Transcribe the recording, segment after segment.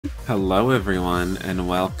Hello everyone, and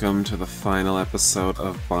welcome to the final episode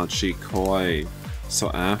of Bacchikoi. So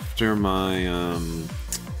after my,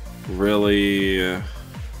 really,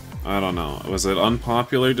 I don't know, was it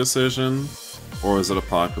unpopular decision? Or was it a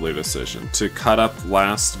popular decision? To cut up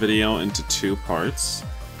last video into two parts.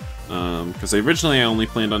 Because originally I only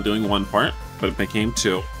planned on doing one part, but it became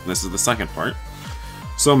two. This is the second part.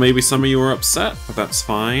 So maybe some of you were upset, but that's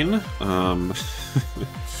fine.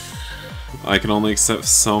 I can only accept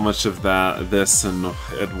so much of this in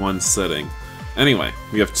one sitting. Anyway,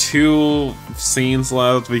 we have two scenes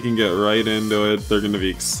left. We can get right into it. They're going to be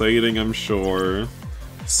exciting, I'm sure.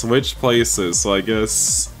 Switch places, so I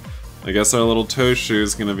guess our little Toshu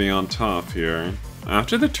is going to be on top here.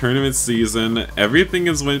 After the tournament season, everything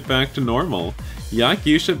has went back to normal.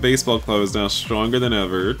 Yakyusha Baseball Club is now stronger than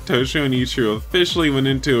ever. Toshu and Ichiro officially went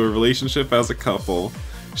into a relationship as a couple.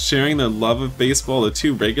 Sharing their love of baseball, the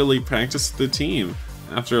two regularly practice with the team.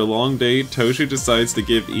 After a long day, Toshu decides to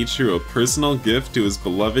give Ichiro a personal gift to his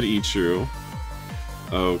beloved Ichiro.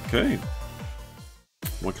 Okay.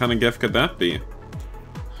 What kind of gift could that be?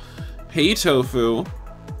 Hey Tofu!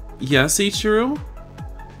 Yes, Ichiro?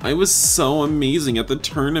 I was so amazing at the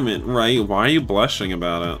tournament, right? Why are you blushing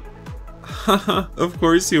about it? Haha, of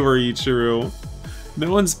course you were, Ichiro. No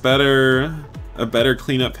one's a better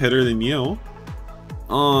cleanup hitter than you.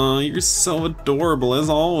 Aw, you're so adorable as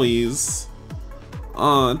always.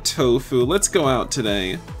 Aw, Tofu, let's go out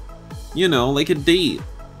today. You know, like a date.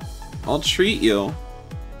 I'll treat you.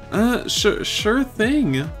 Sure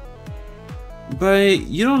thing. But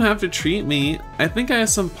you don't have to treat me. I think I have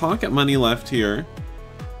some pocket money left here.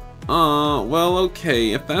 Aw, well,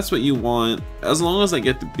 okay, if that's what you want. As long as I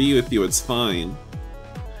get to be with you, it's fine.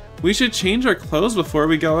 We should change our clothes before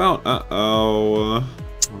we go out. Uh-oh.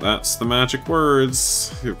 That's the magic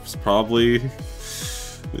words. It's probably...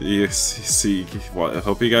 Yes, see, well, I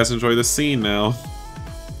hope you guys enjoy the scene now.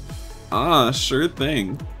 Ah, sure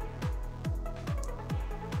thing.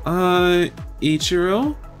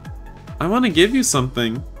 Ichiro? I want to give you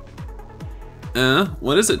something.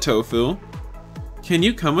 What is it, Tofu? Can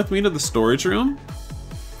you come with me to the storage room?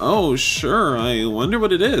 Oh, sure, I wonder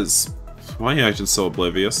what it is. Why are you acting so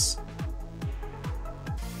oblivious?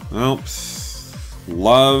 Well,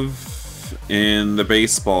 love in the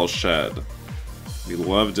baseball shed. We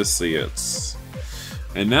love to see it.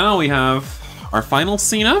 And now we have our final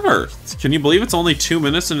scene ever. Can you believe it's only 2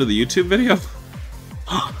 minutes into the YouTube video?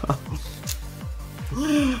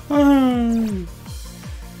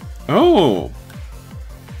 Oh,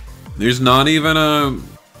 there's not even a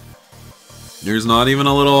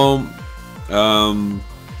little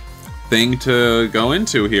thing to go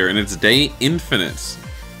into here, and it's day infinite.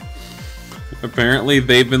 Apparently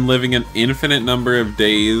they've been living an infinite number of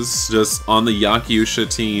days just on the Yakyusha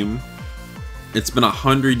team. It's been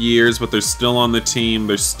 100 years, but they're still on the team.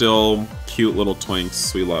 They're still cute little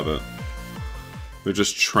twinks. We love it. They're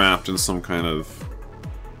just trapped in some kind of,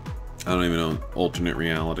 I don't even know, alternate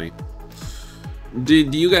reality.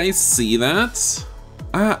 Did you guys see that?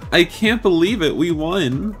 I can't believe it. We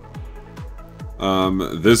won.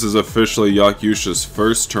 This is officially Yakyusha's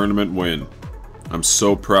first tournament win. I'm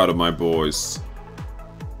so proud of my boys.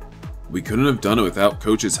 We couldn't have done it without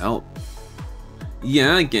Coach's help.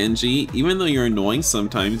 Yeah, Genji, even though you're annoying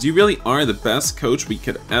sometimes, you really are the best coach we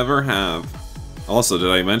could ever have. Also, did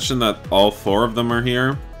I mention that all 4 of them are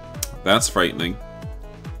here? That's frightening.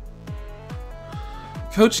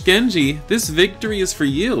 Coach Genji, this victory is for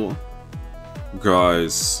you.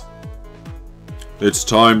 Guys, it's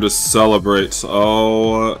time to celebrate.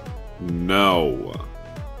 Oh, no.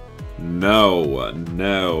 No.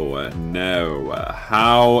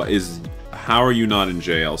 How are you not in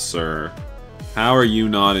jail, sir? How are you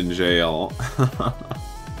not in jail?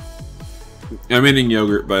 I'm eating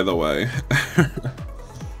yogurt, by the way.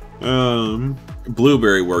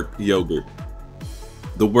 Blueberry yogurt.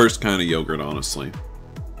 The worst kind of yogurt, honestly.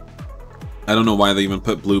 I don't know why they even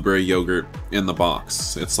put blueberry yogurt in the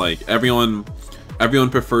box. It's like everyone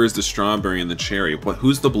prefers the strawberry and the cherry. But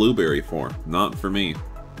who's the blueberry for? Not for me.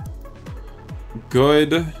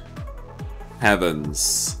 Good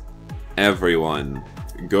heavens, everyone.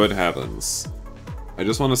 Good heavens. I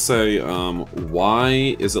just want to say,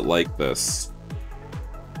 why is it like this?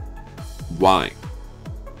 Why?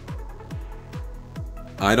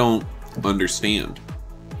 I don't understand.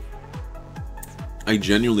 I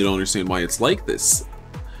genuinely don't understand why it's like this.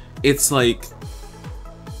 It's like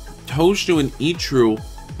Toshu and Ichiro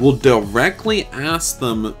will directly ask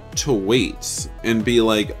them to wait and be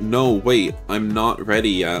like, no, wait, I'm not ready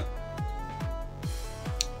yet.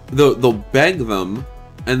 They'll beg them,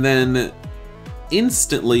 and then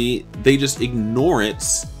instantly they just ignore it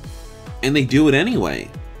and they do it anyway.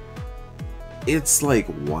 It's like,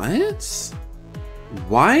 what?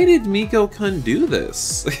 Why did Miko-kun do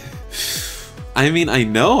this? I mean, I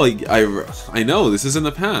know this is in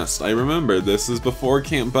the past. I remember this is before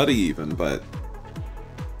Camp Buddy even, but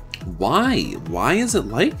why? Why is it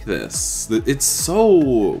like this? It's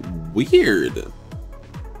so weird.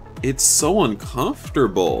 It's so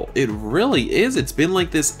uncomfortable. It really is. It's been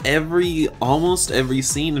like this almost every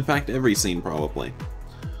scene. In fact, every scene probably.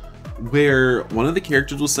 Where one of the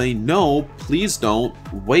characters will say, no, please don't.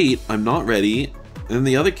 Wait, I'm not ready. And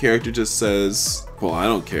the other character just says, well, I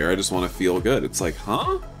don't care. I just want to feel good. It's like,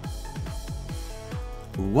 huh?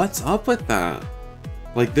 What's up with that?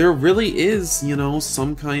 Like, there really is, you know,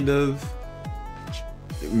 some kind of...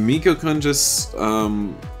 Miko-kun just,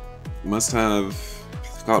 must have...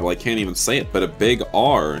 God, well, I can't even say it, but a big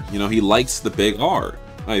R. You know, he likes the big R,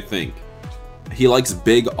 I think. He likes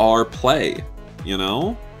big R play, you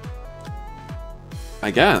know?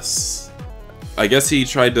 I guess. I guess he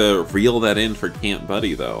tried to reel that in for Camp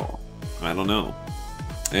Buddy, though. I don't know.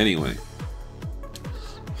 Anyway.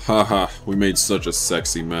 Haha, we made such a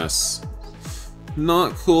sexy mess.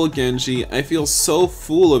 Not cool, Genji. I feel so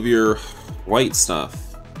full of your white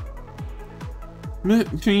stuff.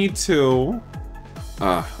 Me too.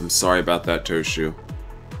 I'm sorry about that, Toshu.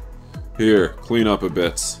 Here, clean up a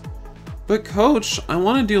bit. But Coach, I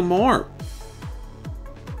want to do more.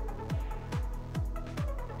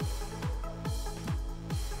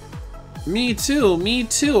 Me too, me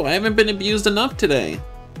too. I haven't been abused enough today.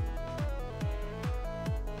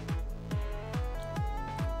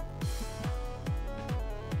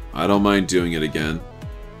 I don't mind doing it again.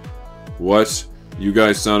 What? You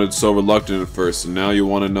guys sounded so reluctant at first, and now you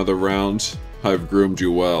want another round? I've groomed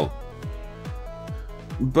you well.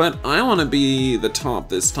 But I want to be the top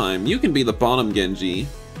this time. You can be the bottom, Genji.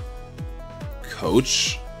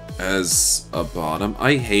 Coach? As a bottom?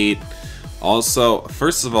 I hate... Also,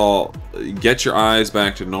 first of all, get your eyes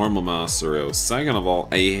back to normal, Masaru. Second of all,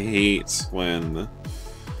 I hate when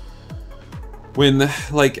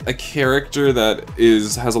like a character that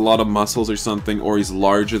has a lot of muscles or something, or he's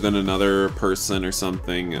larger than another person or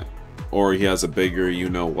something, or he has a bigger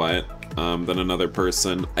you-know-what than another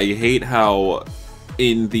person. I hate how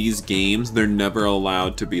in these games they're never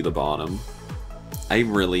allowed to be the bottom. I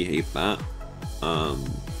really hate that. I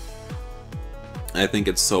think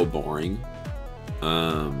it's so boring.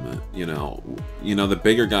 You know, the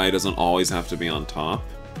bigger guy doesn't always have to be on top.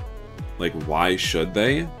 Like, why should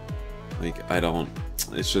they? Like, I don't...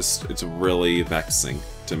 It's really vexing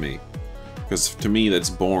to me. Because to me, that's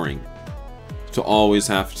boring. To always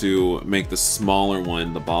have to make the smaller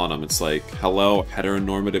one the bottom. It's like, hello,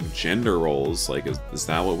 heteronormative gender roles. Like, is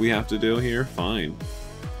that what we have to do here? Fine.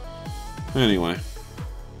 Anyway.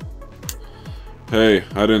 Hey,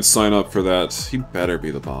 I didn't sign up for that. He better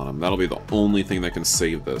be the bottom. That'll be the only thing that can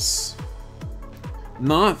save this.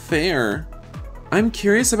 Not fair. I'm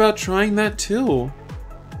curious about trying that too.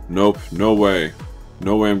 Nope, no way.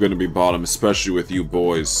 No way I'm gonna be bottom, especially with you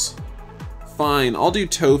boys. Fine, I'll do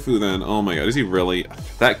Tofu then. Oh my god, is he really?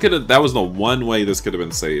 That was the one way this could have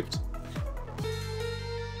been saved.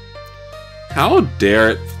 How dare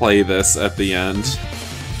it play this at the end?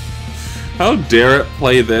 How dare it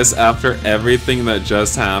play this after everything that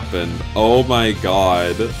just happened? Oh my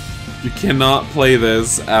god. You cannot play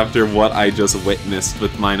this after what I just witnessed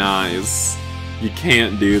with mine eyes. You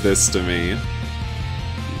can't do this to me.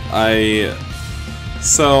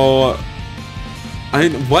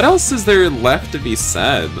 What else is there left to be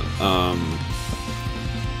said?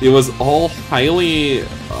 It was all highly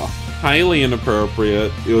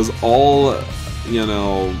inappropriate. It was all, you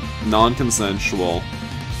know, non-consensual.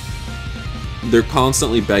 They're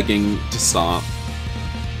constantly begging to stop.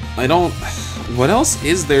 What else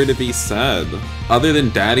is there to be said? Other than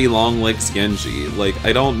Daddy Long Legs Genji. Like,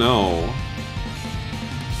 I don't know.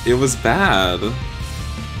 It was bad.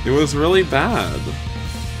 It was really bad.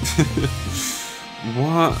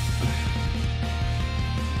 What?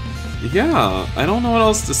 Yeah, I don't know what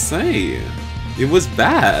else to say. It was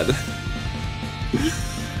bad.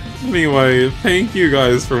 Anyway, thank you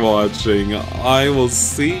guys for watching. I will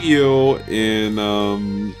see you in,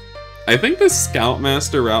 I think the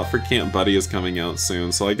Scoutmaster route for Camp Buddy is coming out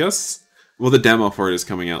soon, so I guess, well, the demo for it is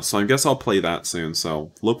coming out, so I guess I'll play that soon,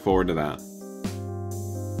 so look forward to that.